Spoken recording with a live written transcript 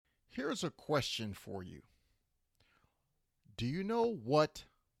Here's a question for you. Do you know what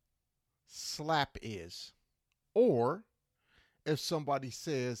slap is? Or if somebody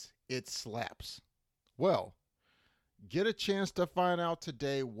says it slaps? Well, get a chance to find out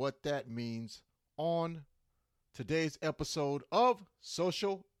today what that means on today's episode of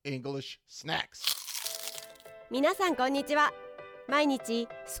Social English Snacks. 皆さんこんにちは。毎日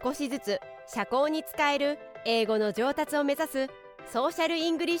少しずつ社交に使える英語の上達を目指すソーシャルイ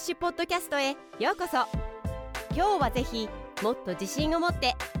ングリッシュポッドキャストへようこそ。今日はぜひもっと自信を持っ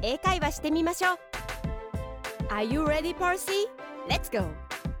て英会話してみましょう。Are you ready, Parsi? Let's go!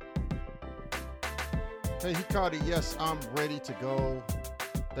 Hey Hikari, yes, I'm ready to go.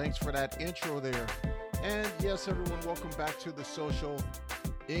 Thanks for that intro there. And yes, everyone, welcome back to the Social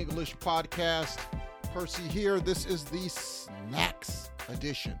English Podcast. Percy here. This is the Snacks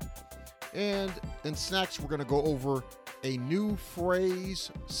edition. And in Snacks, we're going to go over a new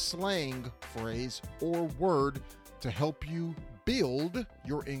phrase, slang phrase, or word to help you build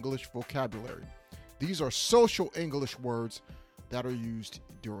your English vocabulary. These are social English words that are used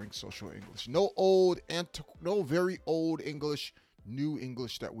during social English. No very old English, new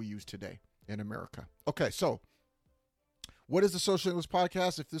English that we use today in America. Okay, so what is the Social English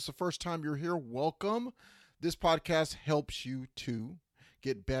Podcast? If this is the first time you're here, welcome. This podcast helps you to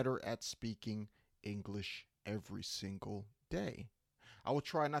get better at speaking English every single day. I will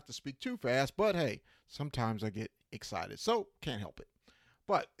try not to speak too fast, but hey, sometimes I get excited, so can't help it.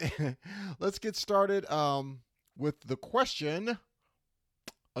 But let's get started with the question.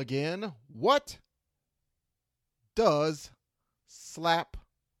 Again, what does slap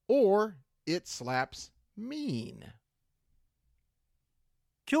or it slaps mean?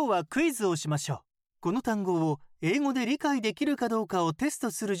 今日はクイズをしましょう。この単語を英語で理解できるかどうかをテス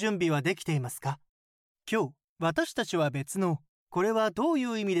トする準備はできていますか？今日、私たちは別のこれはどうい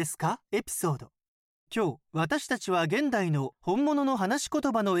う意味ですか？エピソード。今日、私たちは現代の本物の話し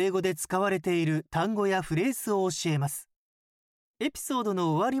言葉の英語で使われている単語やフレーズを教えます。エピソード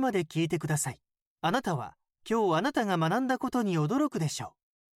の終わりまで聞いてください。あなたは今日あなたが学んだことに驚くでしょう。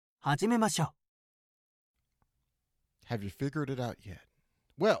始めましょう。Have you figured it out yet?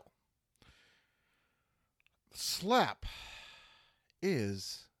 Well, slap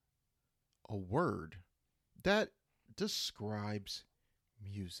is a word that describes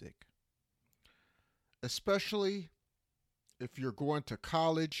music, especially if you're going to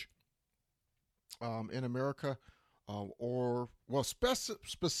college in America,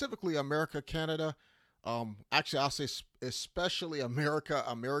 specifically America, Canada. Actually, I'll say especially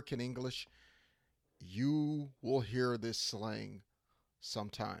American English. You will hear this slang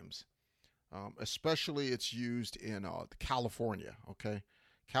sometimes. Especially it's used in California, okay?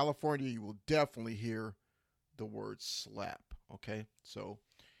 California, you will definitely hear the word slap, okay? So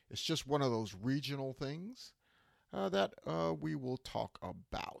it's just one of those regional things that we will talk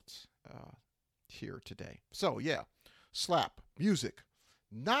about here today. So yeah, slap, music.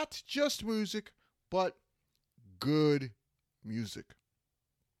 Not just music, but good music.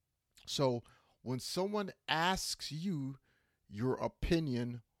 So when someone asks you your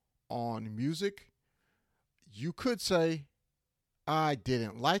opinion on music, you could say, I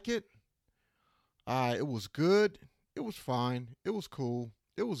didn't like it. It was good. It was fine. It was cool.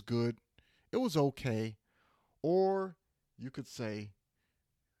 It was good. It was okay. Or you could say,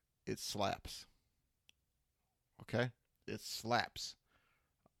 it slaps. Okay? It slaps.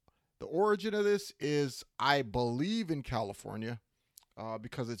 The origin of this is, I believe, in California,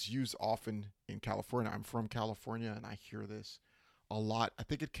 because it's used often in California. I'm from California, and I hear this a lot. I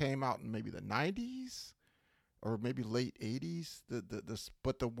think it came out in maybe the 90s or maybe late 80s.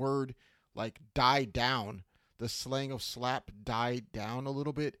 But the word like died down. The slang of slap died down a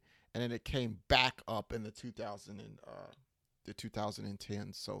little bit, and then it came back up in the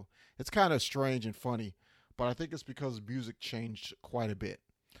 2010s. So it's kind of strange and funny, but I think it's because music changed quite a bit.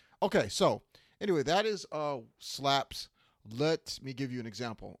 Okay, so anyway, that is slaps. Let me give you an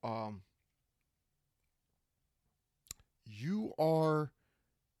example. You are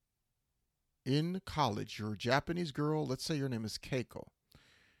in college. You're a Japanese girl. Let's say your name is Keiko.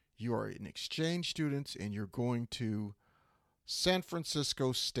 You are an exchange student and you're going to San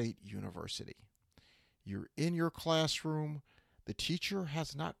Francisco State University. You're in your classroom. The teacher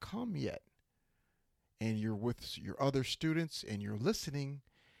has not come yet. And you're with your other students and you're listening,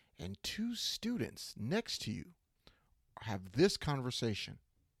 and two students next to you have this conversation.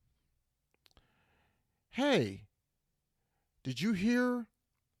 Hey, did you hear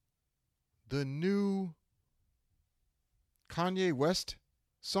the new Kanye West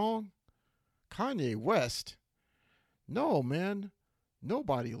song? Kanye West? No, man.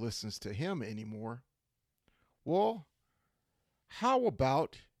 Nobody listens to him anymore. Well, how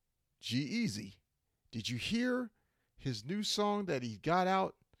about G-Eazy? Did you hear his new song that he got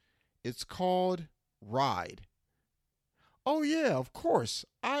out? It's called Ride. Oh yeah, of course.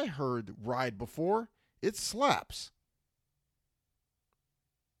 I heard Ride before. It slaps.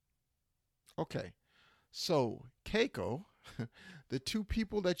 Okay, so Keiko, the two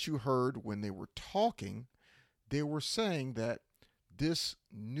people that you heard when they were talking, they were saying that this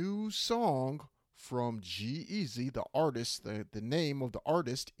new song from G-Eazy, the artist, the name of the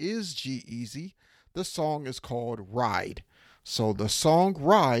artist is G-Eazy. The song is called Ride. So the song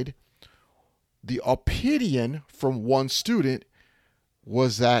Ride, the opinion from one student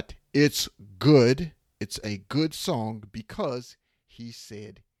was that it's good. It's a good song because he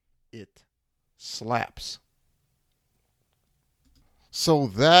said it slaps. So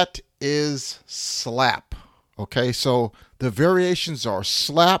that is slap. Okay, so the variations are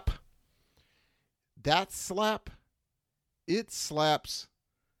slap, that slap, it slaps,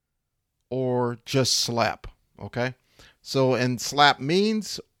 or just slap. Okay, so and slap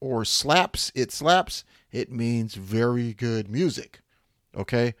means, or slaps, it means very good music.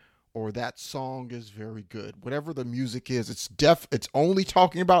 Okay, or that song is very good. Whatever the music is, it's only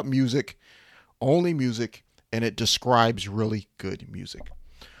talking about music, only music, and it describes really good music.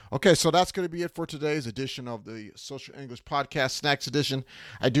 Okay, so that's going to be it for today's edition of the Social English Podcast, Snacks Edition.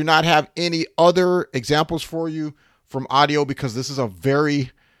 I do not have any other examples for you from audio because this is a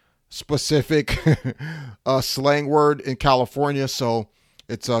very specific slang word in California, so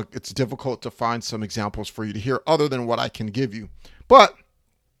it's difficult to find some examples for you to hear other than what I can give you. But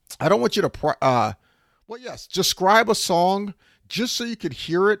I don't want you to, describe a song just so you could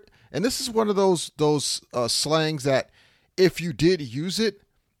hear it. And this is one of those slangs that if you did use it,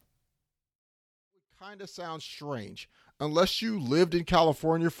 kind of sounds strange unless you lived in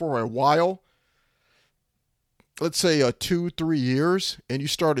California for a while, let's say 2-3 years, and you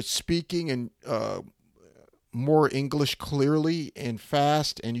started speaking and more English clearly and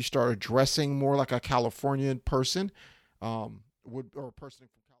fast, and you started dressing more like a Californian person, or a person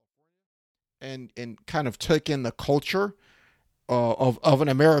from California, and kind of took in the culture of an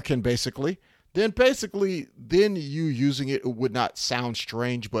American, basically. Then you using it would not sound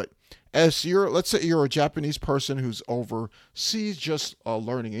strange. But as let's say you're a Japanese person who's overseas just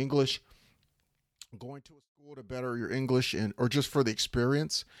learning English, going to a school to better your English or just for the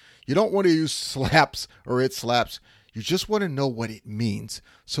experience, you don't want to use slaps or it slaps. You just want to know what it means.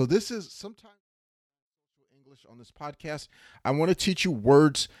 So this is sometimes English on this podcast. I want to teach you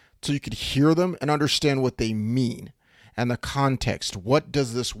words so you could hear them and understand what they mean and the context. What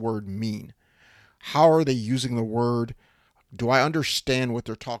does this word mean? How are they using the word? Do I understand what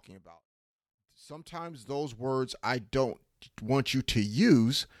they're talking about? Sometimes those words I don't want you to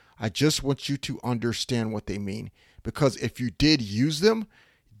use. I just want you to understand what they mean. Because if you did use them,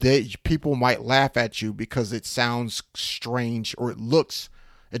 people might laugh at you because it sounds strange or it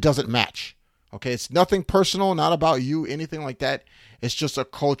doesn't match. Okay, it's nothing personal, not about you, anything like that. It's just a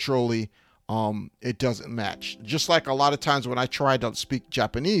culturally, it doesn't match. Just like a lot of times when I tried to speak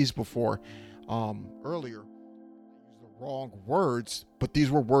Japanese before, earlier, I used the wrong words, but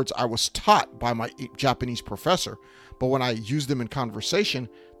these were words I was taught by my Japanese professor. But when I use them in conversation,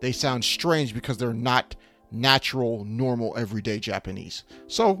 they sound strange because they're not natural, normal, everyday Japanese.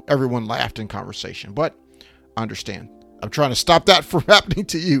 So everyone laughed in conversation, but I understand. I'm trying to stop that from happening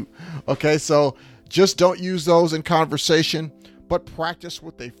to you. Okay, so just don't use those in conversation, but practice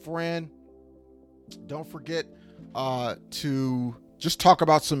with a friend. Don't forget to just talk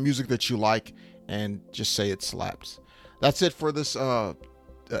about some music that you like and just say it slaps. That's it for this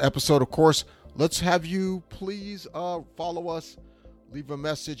episode. Of course, let's have you please follow us. Leave a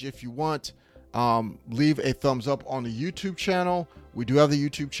message if you want. Leave a thumbs up on the YouTube channel. We do have the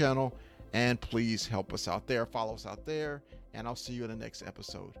YouTube channel. And please help us out there. Follow us out there. And I'll see you in the next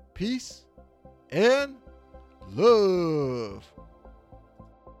episode. Peace and love.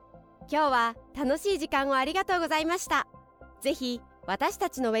 今日は楽しい時間をありがとうございました。ぜひ私た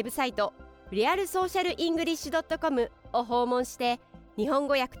ちのウェブサイト realsocialenglish.com を訪問して日本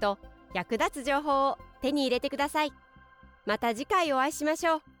語訳と役立つ情報を手に入れてください。また次回お会いしまし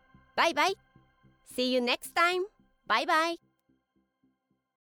ょう。バイバイ。See you next time. Bye bye.